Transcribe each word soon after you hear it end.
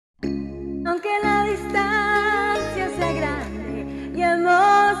Aunque la distancia sea grande y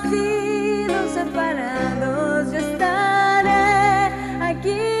hemos sido separados, yo estaré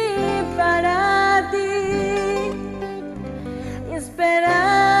aquí para ti y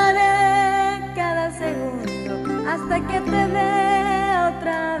esperaré cada segundo hasta que te vea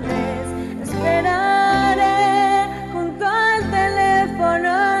otra vez. Esperaré junto al teléfono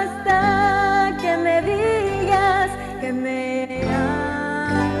hasta que me digas que me amas.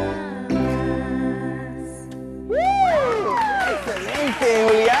 ¡Excelente,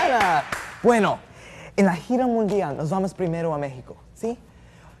 Juliana! Bueno, en la gira mundial nos vamos primero a México, ¿sí?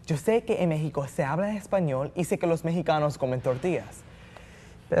 Yo sé que en México se habla español y sé que los mexicanos comen tortillas,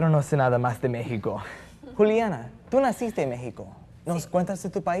 pero no sé nada más de México. Juliana, tú naciste en México. ¿Nos cuentas de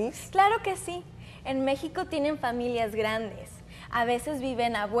tu país? Claro que sí. En México tienen familias grandes. A veces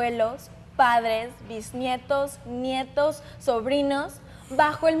viven abuelos, padres, bisnietos, nietos, sobrinos,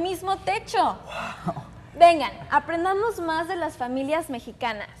 bajo el mismo techo. Wow. Vengan, aprendamos más de las familias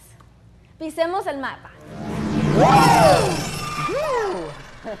mexicanas. Pisemos el mapa.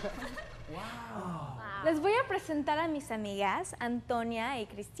 Les voy a presentar a mis amigas, Antonia y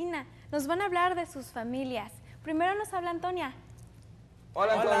Cristina. Nos van a hablar de sus familias. Primero nos habla Antonia.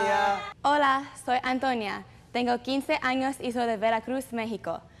 Hola, Antonia. Hola, soy Antonia. Tengo 15 años y soy de Veracruz,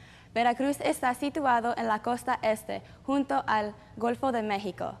 México. Veracruz está situado en la costa este, junto al Golfo de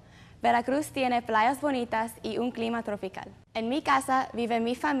México. Veracruz tiene playas bonitas y un clima tropical. En mi casa vive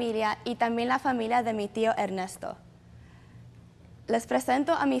mi familia y también la familia de mi tío Ernesto. Les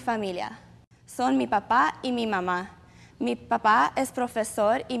presento a mi familia. Son mi papá y mi mamá. Mi papá es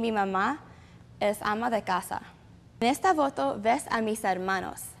profesor y mi mamá es ama de casa. En esta foto ves a mis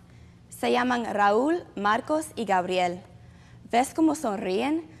hermanos. Se llaman Raúl, Marcos y Gabriel. ¿Ves cómo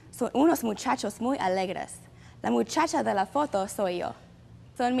sonríen? Son unos muchachos muy alegres. La muchacha de la foto soy yo.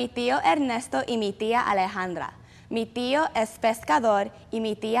 Son mi tío Ernesto y mi tía Alejandra. Mi tío es pescador y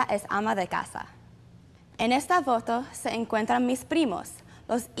mi tía es ama de casa. En esta foto se encuentran mis primos,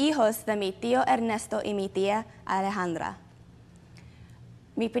 los hijos de mi tío Ernesto y mi tía Alejandra.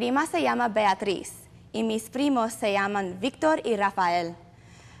 Mi prima se llama Beatriz y mis primos se llaman Víctor y Rafael.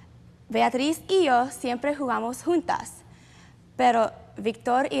 Beatriz y yo siempre jugamos juntas, pero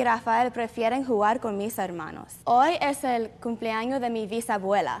Víctor y Rafael prefieren jugar con mis hermanos. Hoy es el cumpleaños de mi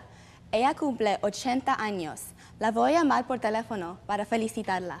bisabuela. Ella cumple 80 años. La voy a llamar por teléfono para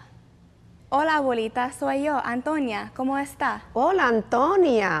felicitarla. Hola, abuelita, soy yo, Antonia. ¿Cómo está? Hola,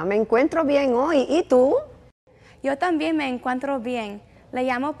 Antonia. Me encuentro bien hoy. ¿Y tú? Yo también me encuentro bien. Le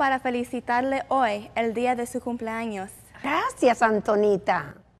llamo para felicitarle hoy, el día de su cumpleaños. Gracias,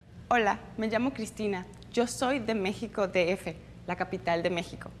 Antonita. Hola, me llamo Cristina. Yo soy de México DF, la capital de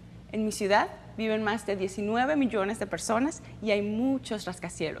México. En mi ciudad viven más de 19 millones de personas y hay muchos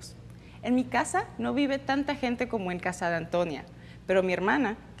rascacielos. En mi casa no vive tanta gente como en casa de Antonia, pero mi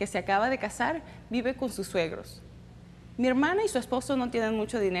hermana, que se acaba de casar, vive con sus suegros. Mi hermana y su esposo no tienen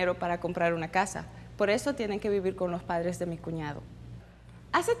mucho dinero para comprar una casa, por eso tienen que vivir con los padres de mi cuñado.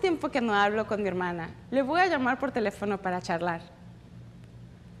 Hace tiempo que no hablo con mi hermana. Le voy a llamar por teléfono para charlar.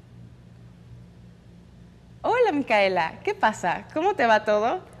 Hola, Micaela. ¿Qué pasa? ¿Cómo te va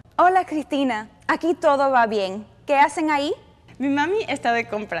todo? Hola, Cristina. Aquí todo va bien. ¿Qué hacen ahí? Mi mami está de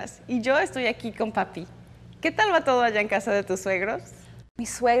compras y yo estoy aquí con papi. ¿Qué tal va todo allá en casa de tus suegros? Mi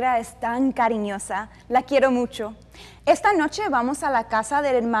suegra es tan cariñosa. La quiero mucho. Esta noche vamos a la casa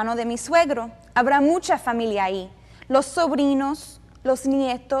del hermano de mi suegro. Habrá mucha familia ahí. Los sobrinos, los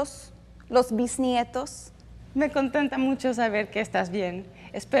nietos, los bisnietos. Me contenta mucho saber que estás bien.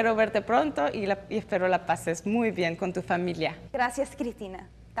 Espero verte pronto y espero la pases muy bien con tu familia. Gracias, Cristina.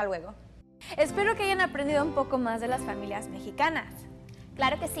 Hasta luego. Espero que hayan aprendido un poco más de las familias mexicanas.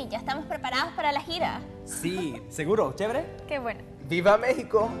 Claro que sí, ya estamos preparados para la gira. Sí, seguro. ¿Chévere? Qué bueno. ¡Viva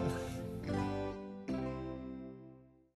México!